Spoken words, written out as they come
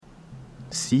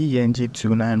CENG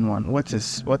 291. What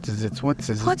is it? What is it What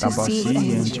is about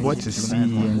CENG? What is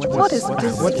CENG? What is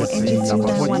CENG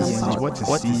 291 about?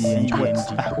 What is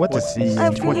CENG? What is CENG?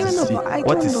 I've been hearing What is about, I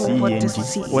what don't is know what this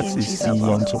CENG? CENG What is is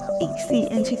about.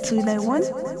 CENG 291?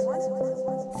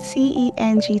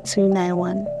 CENG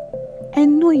 291. I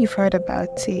know you've heard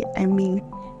about it. I mean,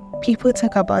 people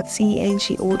talk about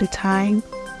CENG all the time.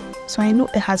 So I know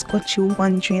it has got you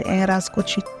wondering and it has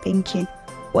got you thinking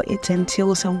what it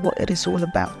entails and what it is all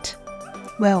about.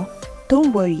 Well,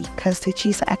 don't worry, because the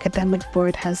GESA Academic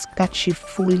Board has got you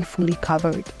fully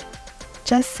covered.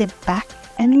 Just sit back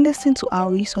and listen to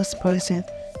our resource person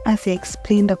as they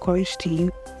explain the course to you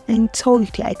and tell you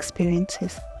their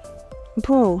experiences.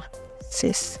 Bro,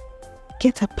 sis,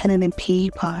 get a pen and a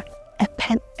paper, a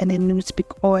pen and a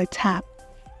notebook or a tab,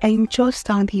 and jot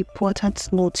down the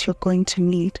important notes you're going to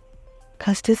need,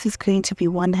 because this is going to be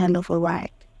one hell of a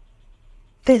ride.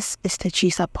 This is the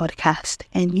GESA podcast,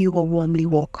 and you are warmly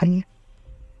welcome.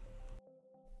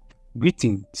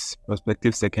 Greetings,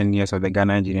 prospective second years of the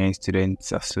Ghana Engineering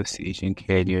Students Association,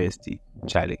 KNUST,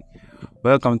 Charlie.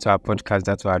 Welcome to our podcast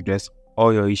that will address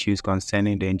all your issues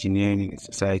concerning the engineering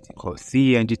society called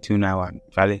CENG 291.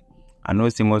 Charlie, I know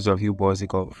most of you boys, you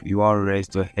want to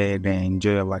rest your head and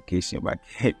enjoy your vacation, but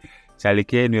Charlie,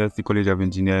 KNUST College of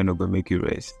Engineering will make you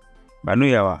rest. But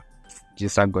no,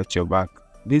 GESA got your back.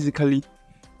 Basically,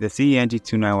 the CENG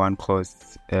 291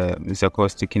 course is a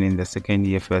course taken in the second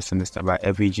year first semester by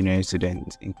every engineering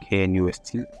student in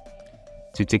KNUST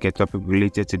to take a topic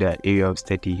related to their area of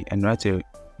study and write a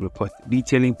report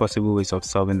detailing possible ways of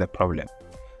solving the problem.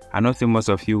 I know most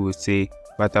of you will say,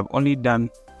 but I've only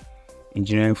done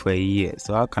engineering for a year,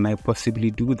 so how can I possibly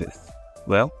do this?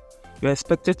 Well, you're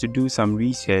expected to do some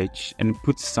research and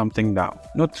put something down.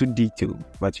 Not too detailed,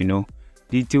 but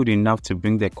detailed enough to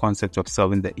bring the concept of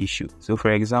solving the issue. So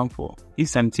for example, if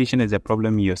sanitation is a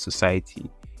problem in your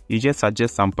society, you just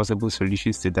suggest some possible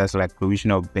solutions to that, like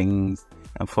provision of bins,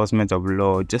 enforcement of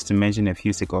law, just to mention a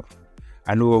few sake of,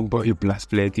 I know boy plus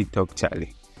plenty talk,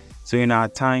 Charlie. So in our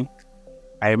time,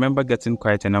 I remember getting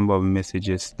quite a number of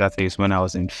messages, that is when I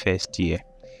was in first year,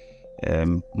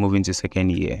 moving to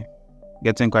second year,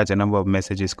 getting quite a number of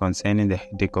messages concerning the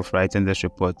headache of writing this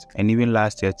report, and even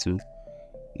last year too.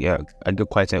 Yeah, I got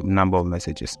quite a number of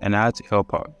messages and I had to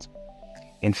help out.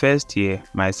 In first year,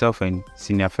 myself and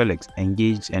Senior Felix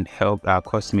engaged and helped our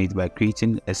course mates by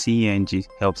creating a CENG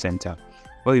help center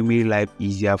where we made life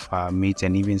easier for our mates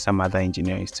and even some other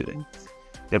engineering students.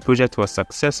 The project was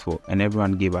successful and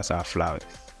everyone gave us our flowers.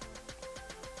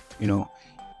 In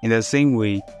the same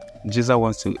way, GESA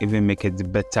wants to even make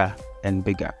it better and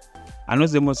bigger. I know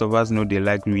that most of us know they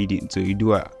like reading, so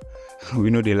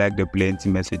we know they like the plenty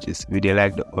messages, they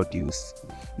like the audios.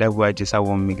 That's why GESA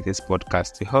won't make this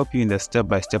podcast to help you in the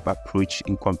step-by-step approach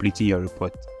in completing your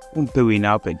report. There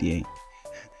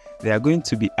are going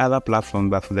to be other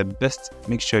platforms, but for the best,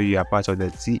 make sure you are part of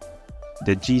the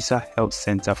GESA Help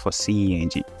Center for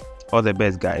CENG. All the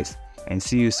best, guys, and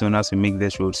see you soon as we make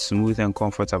this road smooth and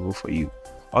comfortable for you.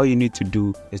 All you need to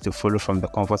do is to follow from the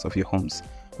comfort of your homes.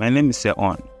 My name is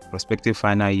Ceng, prospective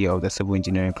final year of the civil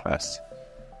engineering class.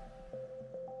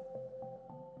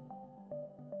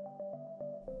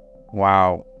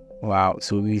 Wow.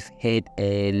 So we've heard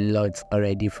a lot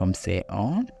already from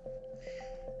Ceng.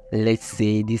 Let's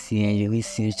say this year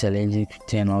seems challenging to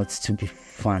turn out to be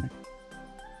fun.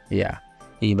 Yeah.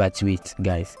 But wait,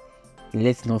 guys.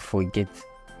 Let's not forget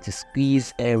to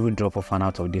squeeze every drop of fun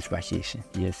out of this vacation.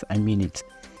 Yes, I mean it.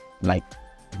 Like,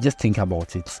 just think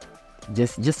about it.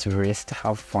 Just rest,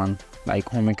 have fun. Like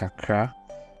home kakra.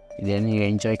 Then you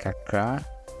enjoy kakra.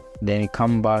 Then you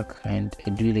come back and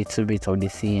do a little bit of the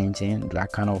CENG,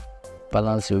 that kind of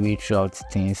balance your way throughout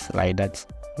things like that.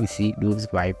 You see those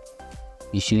vibes.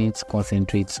 You shouldn't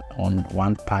concentrate on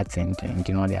one part and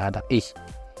the other.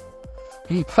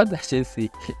 What does she say?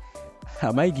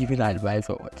 Am I giving advice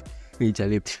or what?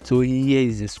 So here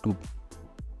is the scoop.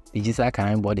 The GESA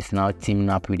Academic Board is now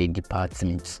teaming up with the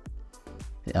departments.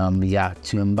 To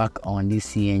embark on this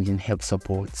CENG help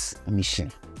support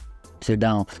mission. So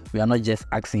now, we are not just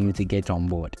asking you to get on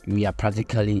board. We are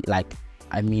practically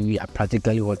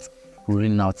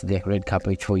rolling out the red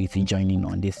carpet for you to join in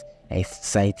on this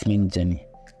exciting journey.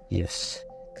 Yes.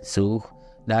 So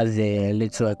that's a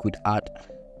little I could add.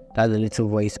 That's a little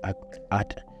voice I could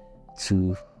add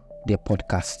to the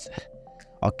podcast.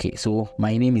 Okay, so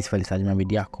my name is Felix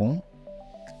Adjumabediako.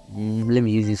 Let me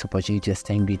use this opportunity to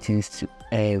extend greetings to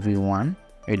everyone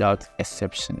without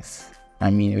exceptions.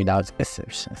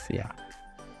 Yeah.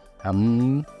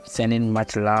 I'm sending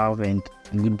much love and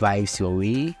good vibes your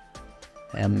way.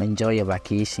 Enjoy your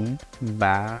vacation.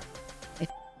 Bye.